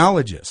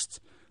microbiologists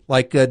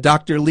like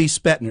Dr. Lee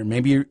Spetner.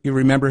 Maybe you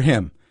remember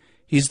him.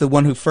 He's the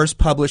one who first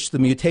published the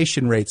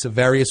mutation rates of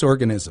various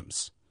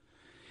organisms.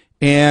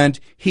 And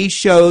he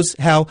shows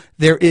how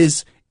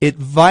it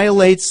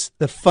violates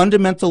the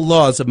fundamental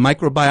laws of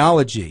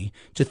microbiology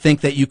to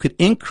think that you could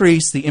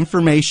increase the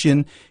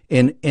information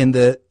in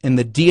the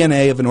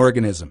DNA of an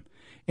organism.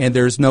 And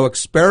there's no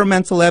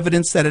experimental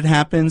evidence that it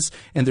happens,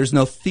 and there's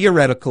no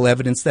theoretical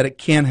evidence that it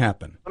can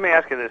happen. Let me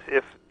ask you this.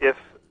 If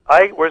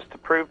I was to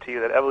prove to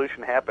you that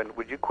evolution happened,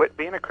 would you quit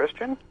being a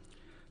Christian?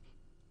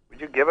 Would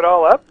you give it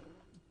all up?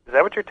 Is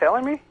that what you're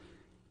telling me?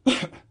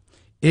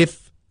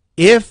 If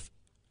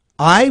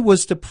I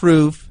was to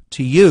prove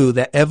to you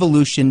that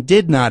evolution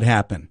did not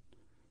happen,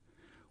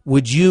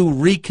 would you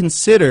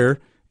reconsider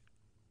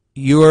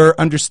your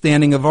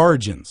understanding of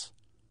origins?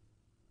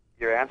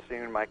 You're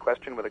answering my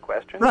question with a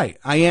question? Right,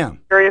 I am.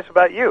 I'm curious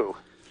about you.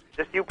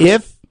 Just you.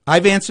 If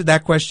I've answered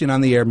that question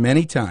on the air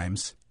many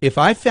times, if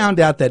I found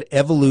out that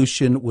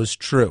evolution was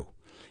true,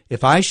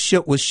 if I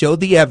was showed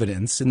the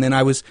evidence and then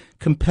I was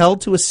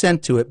compelled to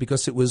assent to it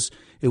because it was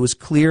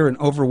clear and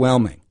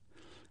overwhelming,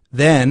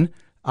 then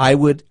I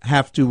would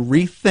have to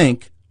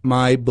rethink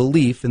my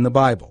belief in the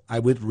Bible. I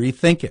would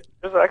rethink it.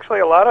 There's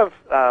actually a lot of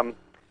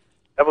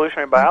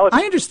evolutionary biology.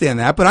 I understand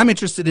that, but I'm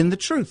interested in the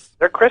truth.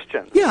 They're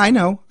Christians. Yeah, I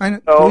know.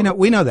 So,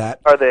 we know that.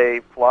 Are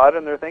they flawed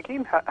in their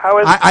thinking? How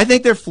is? I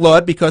think they're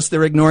flawed because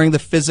they're ignoring the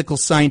physical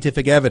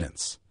scientific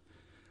evidence.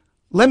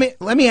 Let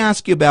me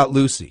ask you about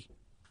Lucy.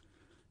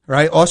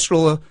 Right,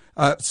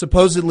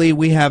 supposedly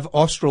we have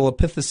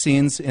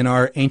Australopithecines in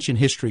our ancient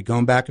history,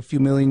 going back a few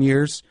million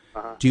years.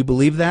 Uh-huh. Do you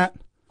believe that?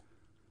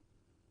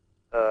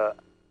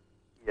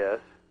 Yes.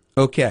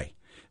 Okay.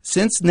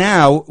 Since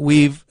now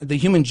the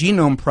Human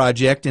Genome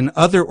Project and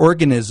other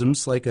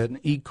organisms like an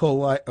E.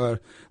 coli,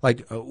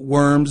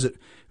 worms,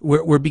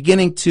 we're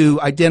beginning to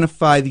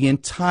identify the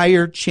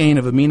entire chain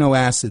of amino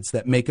acids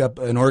that make up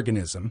an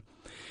organism.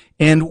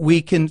 And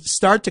we can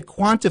start to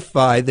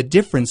quantify the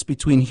difference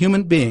between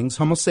human beings,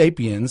 Homo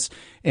sapiens,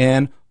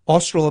 and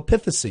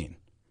Australopithecine.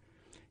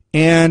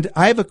 And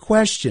I have a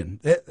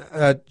question.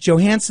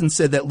 Johansson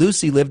said that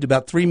Lucy lived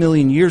about 3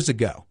 million years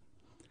ago.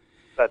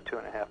 About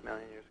 2.5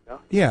 million years ago.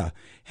 Yeah.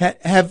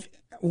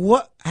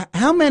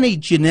 How many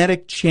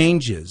genetic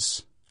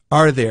changes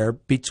are there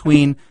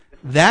between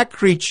that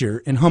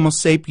creature and Homo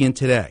sapien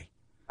today?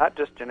 Not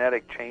just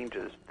genetic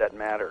changes that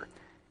matter.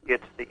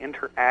 It's the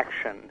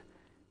interaction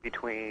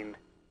between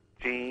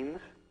genes,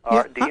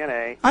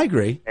 DNA, I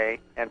agree,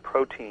 and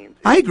proteins.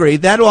 I agree.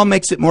 That all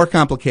makes it more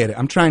complicated.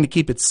 I'm trying to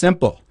keep it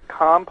simple.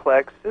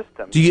 Complex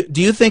system. Do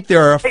you think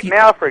there are a few...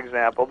 Now, for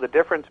example, the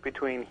difference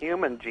between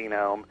human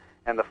genome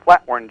and the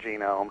flatworm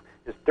genome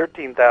is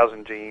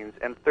 13,000 genes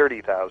and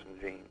 30,000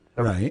 genes.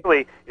 So right.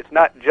 Really, it's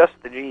not just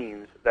the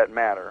genes that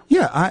matter.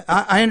 Yeah,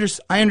 I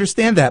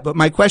understand that. But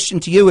my question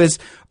to you is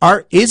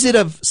it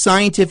of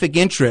scientific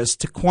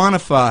interest to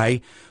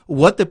quantify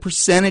what the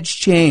percentage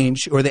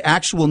change or the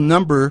actual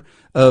number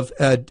of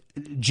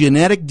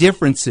genetic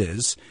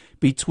differences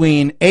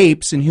between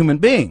apes and human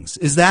beings.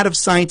 Is that of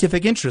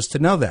scientific interest to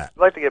know that?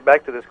 I'd like to get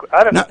back to this.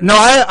 I don't know. No,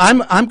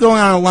 I'm going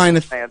on a line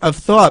of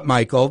thought,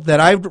 Michael, that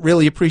I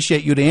really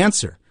appreciate you to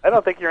answer. I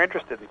don't think you're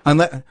interested.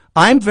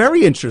 I'm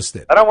very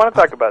interested. I don't want to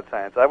talk about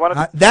science. I want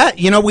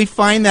to. We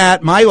find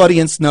that my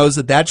audience knows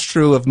that that's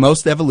true of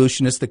most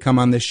evolutionists that come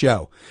on this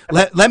show.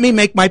 Let me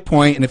make my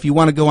point, and if you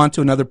want to go on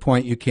to another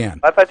point, you can.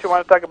 I thought you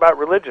wanted to talk about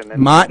religion.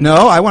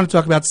 No, I want to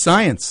talk about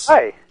science.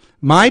 Hi.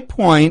 My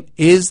point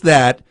is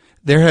that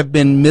there have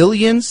been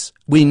millions,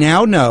 we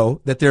now know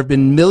that there have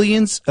been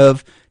millions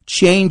of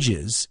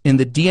changes in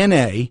the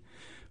DNA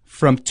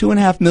from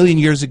 2.5 million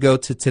years ago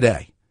to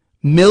today.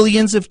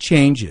 Millions of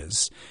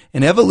changes.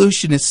 And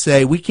evolutionists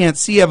say we can't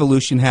see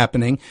evolution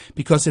happening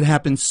because it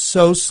happens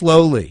so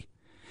slowly.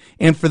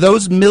 And for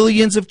those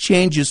millions of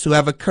changes to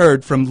have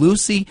occurred from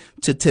Lucy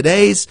to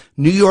today's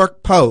New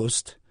York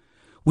Post,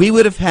 we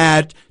would have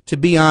had to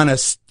be on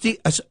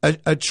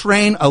a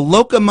train, a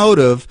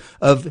locomotive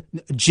of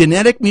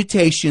genetic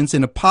mutations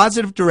in a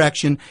positive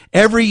direction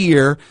every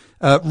year,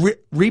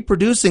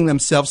 reproducing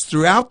themselves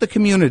throughout the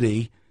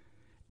community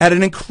at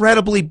an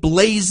incredibly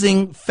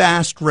blazing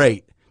fast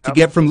rate to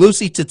get from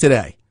Lucy to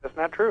today. That's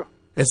not true.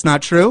 It's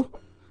not true?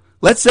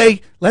 Let's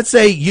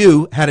say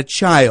you had a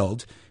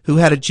child who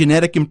had a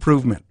genetic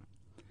improvement,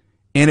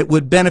 and it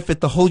would benefit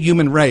the whole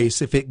human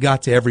race if it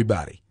got to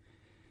everybody.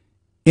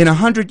 In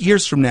 100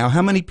 years from now,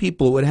 how many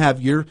people would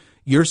have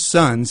your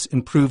son's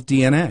improved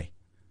DNA?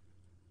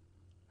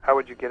 How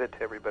would you get it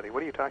to everybody?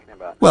 What are you talking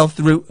about? Well,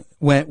 through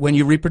when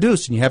you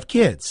reproduce and you have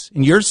kids.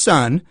 And your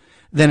son,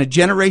 then a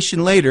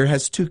generation later,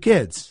 has 2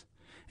 kids.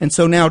 And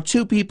so now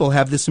 2 people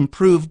have this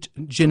improved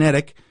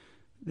genetic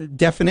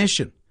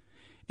definition.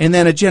 And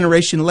then a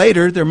generation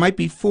later, there might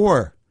be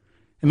 4,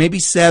 and maybe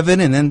 7,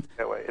 and then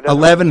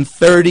 11, and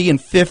 30,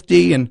 and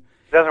 50, and...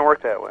 It doesn't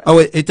work that way. Oh,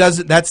 it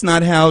doesn't. That's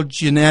not how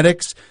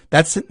genetics,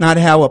 that's not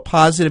how a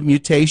positive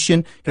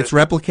mutation gets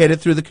replicated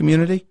through the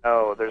community?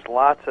 No, there's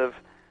lots of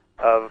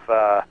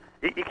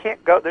you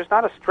can't go, there's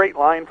not a straight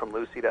line from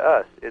Lucy to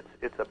us.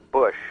 It's a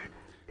bush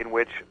in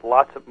which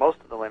most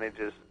of the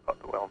lineages,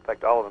 well, in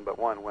fact, all of them but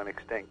one, went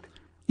extinct.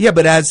 Yeah,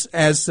 but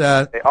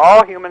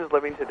all humans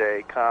living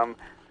today come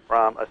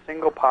from a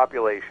single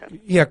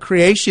population. Yeah,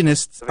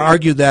 creationists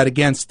argue that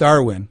against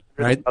Darwin,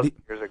 right?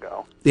 Years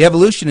ago. The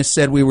evolutionists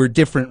said we were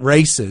different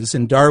races,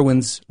 and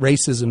Darwin's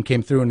racism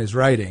came through in his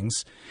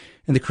writings.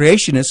 And the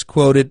creationists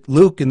quoted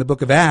Luke in the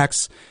book of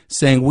Acts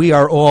saying we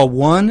are all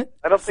one family.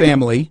 I don't think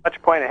there's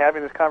much point in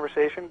having this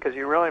conversation because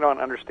you really don't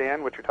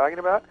understand what you're talking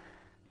about.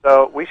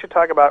 So we should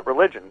talk about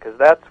religion because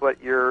that's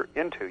what you're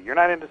into. You're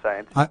not into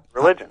science.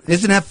 Religion.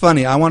 Isn't that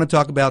funny? I want to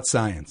talk about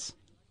science.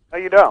 No,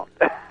 you don't.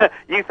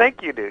 You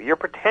think you do. You're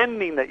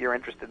pretending that you're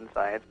interested in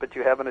science, but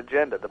you have an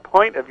agenda. The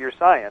point of your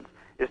science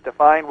is to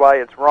find why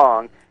it's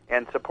wrong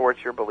and supports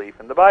your belief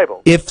in the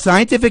Bible. If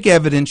scientific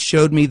evidence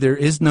showed me there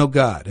is no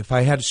God, if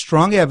I had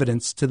strong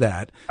evidence to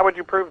that... How would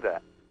you prove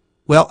that?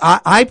 Well,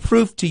 I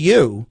proved to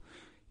you,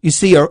 you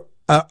see, a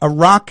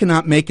rock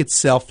cannot make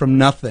itself from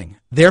nothing.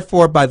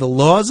 Therefore, by the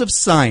laws of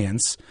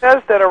science... It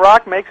says that a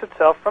rock makes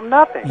itself from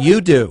nothing.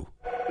 You do.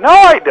 No,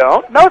 I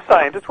don't. No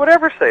scientists would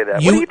ever say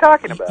that. What are you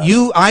talking about?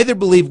 You either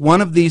believe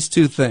one of these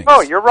 2 things.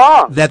 Oh, you're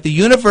wrong. That the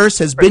universe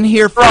has been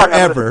here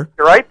forever.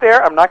 You're right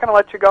there. I'm not going to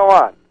let you go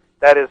on.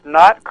 That is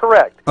not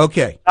correct.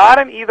 Okay. Not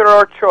an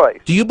either-or choice.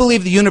 Do you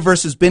believe the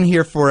universe has been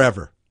here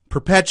forever,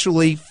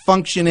 perpetually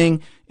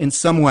functioning in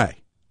some way?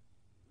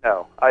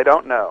 No, I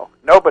don't know.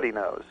 Nobody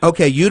knows.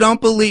 Okay, you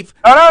don't believe...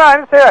 No, I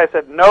didn't say that. I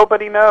said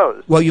nobody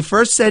knows. Well, you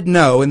first said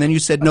no, and then you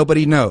said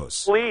nobody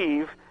knows.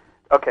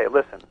 Okay,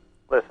 listen.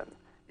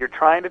 You're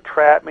trying to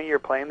trap me. You're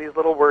playing these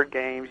little word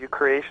games. You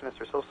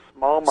creationists are so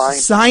small-minded.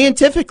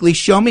 Scientifically,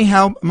 show me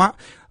how...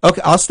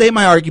 Okay, I'll state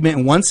my argument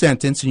in one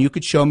sentence, and you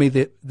could show me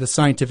the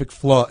scientific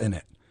flaw in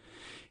it.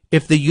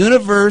 If the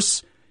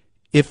universe...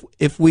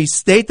 If we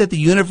state that the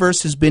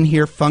universe has been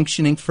here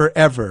functioning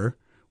forever,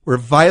 we're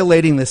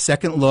violating the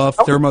second law of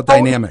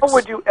thermodynamics. How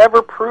would you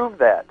ever prove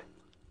that?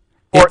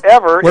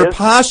 We're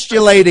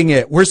postulating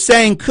it. We're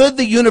saying, could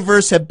the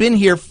universe have been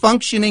here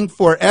functioning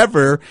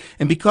forever?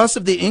 And because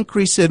of the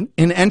increase in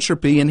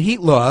entropy and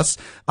heat loss,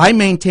 I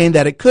maintain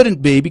that it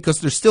couldn't be because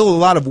there's still a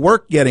lot of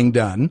work getting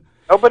done.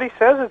 Nobody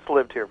says it's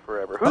lived here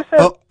forever. Who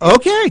says?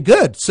 Okay,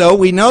 good. So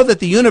we know that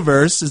the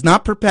universe is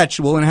not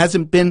perpetual and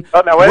hasn't been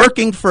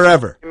working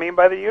forever. What do you mean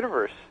by the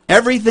universe?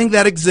 Everything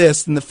that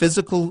exists in the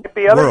physical world. It could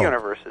be other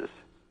universes.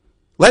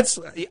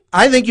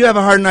 I think you have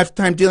a hard enough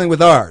time dealing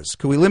with ours.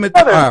 Could we limit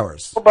to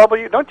ours?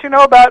 Don't you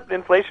know about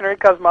inflationary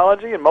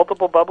cosmology and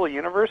multiple bubble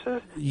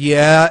universes?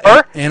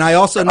 Yeah, and I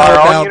also know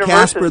about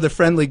Casper the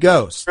Friendly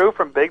Ghost. True,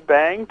 from Big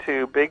Bang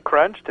to Big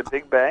Crunch to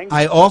Big Bang.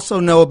 I also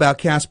know about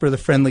Casper the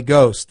Friendly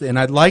Ghost, and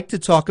I'd like to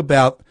talk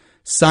about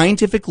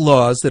scientific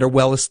laws that are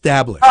well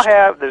established.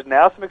 There's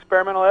now some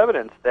experimental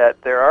evidence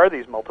that there are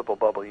these multiple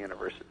bubble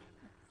universes.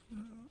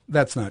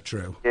 That's not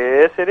true.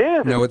 Yes, it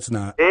is. No, it's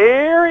not.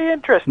 Very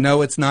interesting.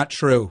 No, it's not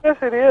true. Yes,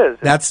 it is.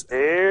 That's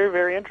very,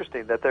 very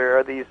interesting that there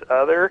are these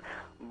other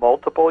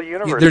multiple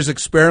universes. There's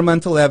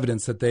experimental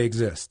evidence that they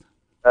exist.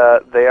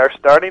 They are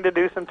starting to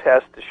do some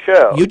tests to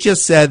show. You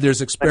just said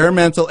there's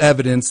experimental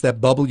evidence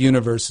that bubble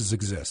universes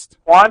exist.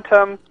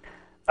 Quantum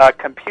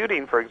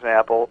computing, for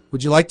example.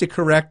 Would you like to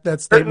correct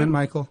that statement,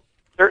 Michael?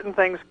 Certain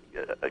things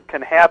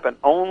can happen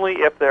only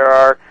if there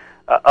are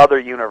other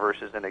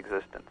universes in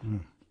existence.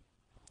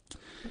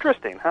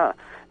 Interesting, huh?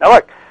 Now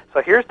look,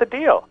 so here's the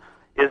deal,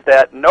 is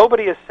that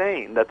nobody is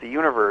saying that the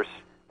universe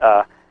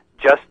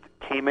just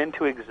came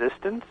into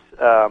existence,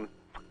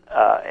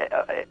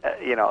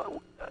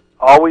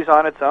 always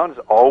on its own, has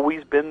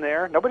always been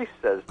there. Nobody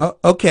says that.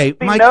 Okay,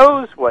 Nobody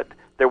knows what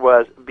there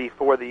was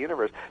before the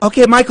universe.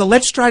 Okay, Michael,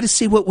 let's try to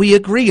see what we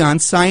agree on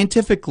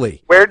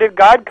scientifically. Where did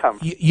God come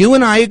from? You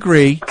and I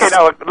agree. Okay,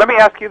 no, let me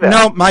ask you that.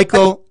 No,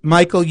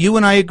 Michael, you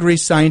and I agree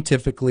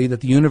scientifically that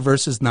the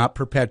universe is not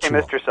perpetual.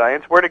 Hey, Mr.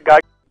 Science, where did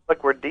God...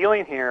 Look, we're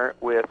dealing here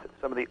with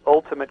some of the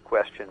ultimate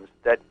questions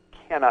that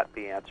cannot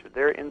be answered.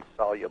 They're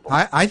insoluble.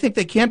 I think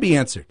they can be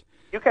answered.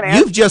 You can answer.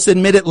 You've just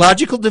admitted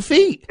logical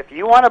defeat. If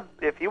you want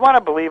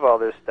to believe all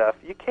this stuff,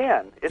 you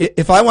can.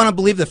 If I want to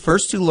believe the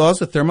first two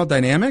laws of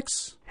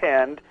thermodynamics,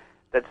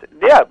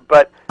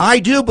 but I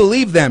do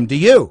believe them. Do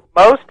you?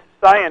 Most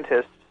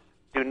scientists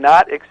do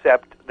not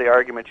accept the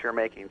argument you're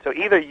making. So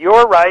either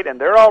you're right and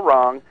they're all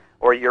wrong,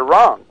 or you're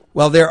wrong.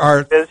 Well, there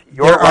are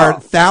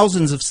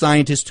thousands of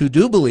scientists who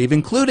do believe,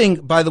 including,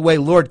 by the way,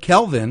 Lord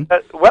Kelvin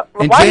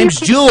and James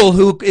Joule,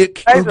 who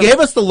gave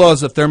us the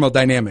laws of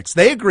thermodynamics.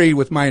 They agree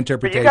with my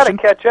interpretation. But you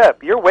got to catch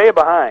up. You're way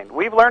behind.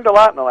 We've learned a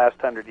lot in the last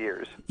 100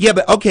 years. Yeah,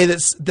 but okay,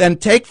 then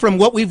take from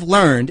what we've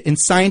learned and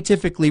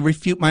scientifically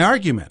refute my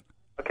argument.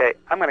 Okay,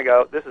 I'm going to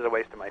go. This is a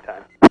waste of my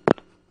time.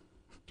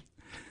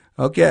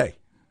 Okay.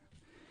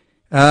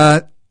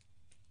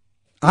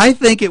 I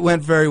think it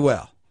went very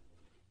well.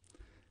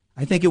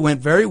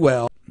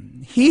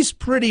 He's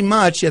pretty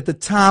much at the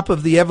top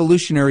of the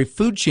evolutionary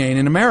food chain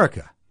in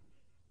America.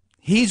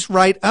 He's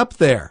right up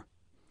there.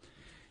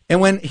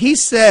 And when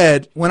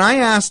I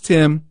asked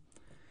him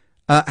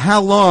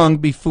how long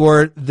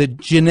before the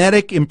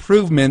genetic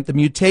improvement, the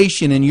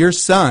mutation in your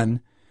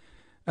son,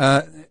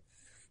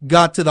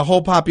 got to the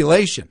whole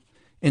population,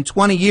 in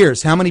 20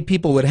 years, how many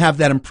people would have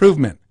that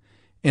improvement?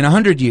 In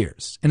 100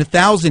 years, in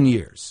 1,000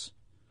 years?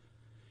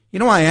 You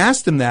know, I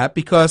asked him that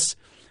because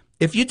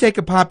if you take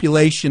a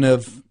population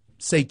of,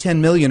 say,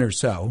 10 million or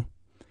so,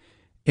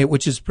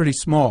 which is pretty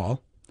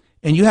small,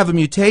 and you have a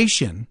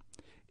mutation,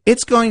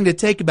 it's going to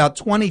take about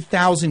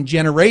 20,000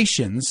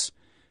 generations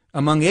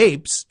among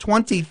apes,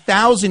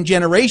 20,000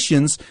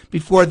 generations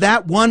before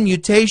that one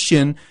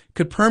mutation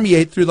could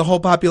permeate through the whole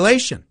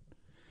population.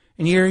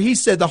 And here he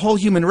said the whole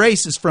human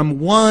race is from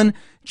one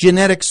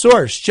genetic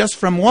source, just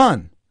from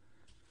one.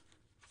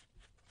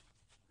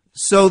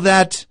 So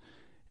that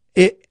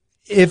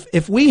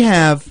if we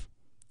have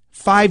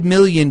 5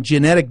 million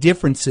genetic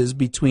differences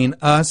between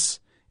us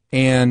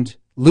and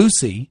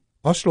Lucy,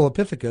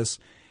 Australopithecus,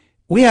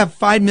 we have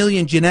 5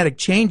 million genetic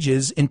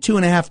changes in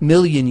 2.5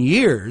 million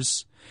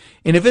years.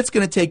 And if it's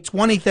going to take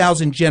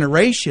 20,000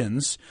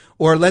 generations,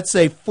 or let's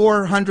say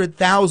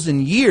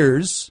 400,000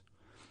 years,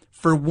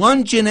 for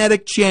one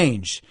genetic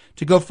change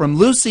to go from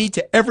Lucy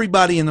to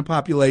everybody in the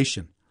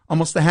population,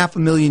 almost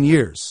 500,000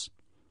 years.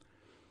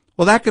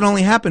 Well, that can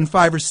only happen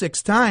 5 or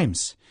 6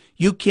 times.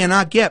 You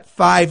cannot get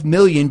 5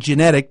 million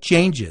genetic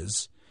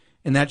changes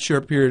in that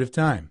short period of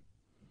time.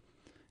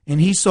 And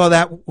he saw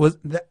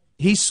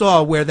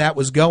where that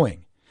was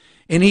going.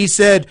 And he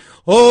said,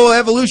 oh,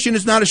 evolution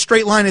is not a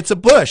straight line, it's a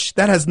bush.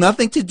 That has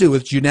nothing to do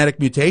with genetic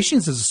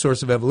mutations as a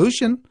source of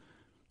evolution.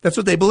 That's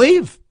what they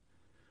believe.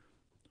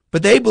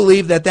 But they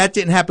believe that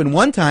didn't happen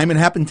one time, and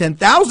happened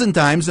 10,000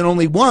 times, and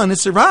only one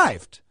has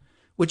survived,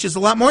 which is a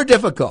lot more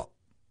difficult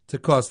to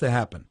cause to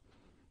happen.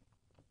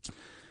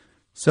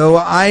 So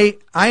I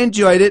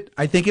enjoyed it.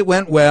 I think it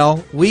went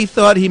well. We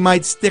thought he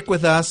might stick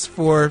with us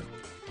for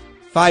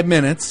 5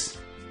 minutes,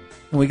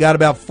 and we got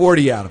about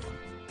 40 out of him.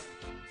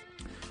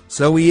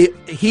 So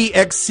he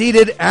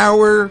exceeded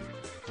our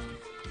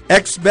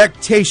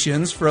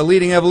expectations for a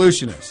leading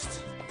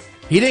evolutionist.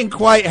 He didn't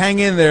quite hang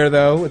in there,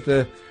 though, with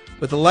the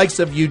likes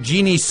of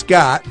Eugenie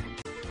Scott,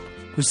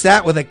 who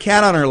sat with a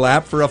cat on her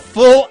lap for a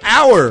full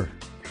hour,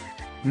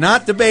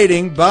 not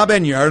debating Bob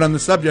Enyart on the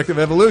subject of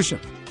evolution.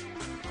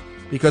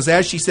 Because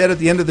as she said at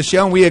the end of the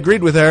show, and we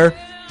agreed with her,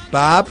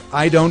 Bob,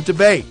 I don't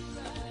debate.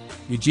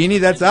 Eugenie,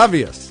 that's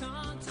obvious.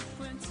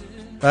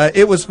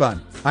 It was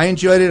fun. I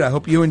enjoyed it. I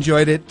hope you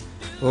enjoyed it.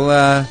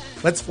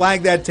 Let's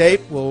flag that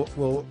tape.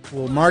 We'll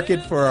mark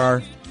it for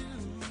our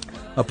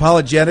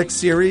apologetics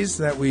series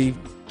that we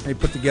may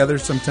put together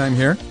sometime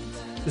here.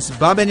 This is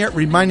Bob Enyart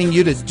reminding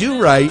you to do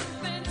right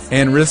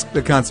and risk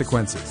the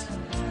consequences.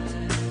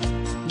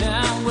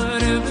 Now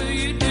whatever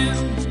you do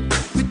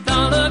with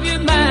all of your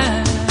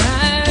mind,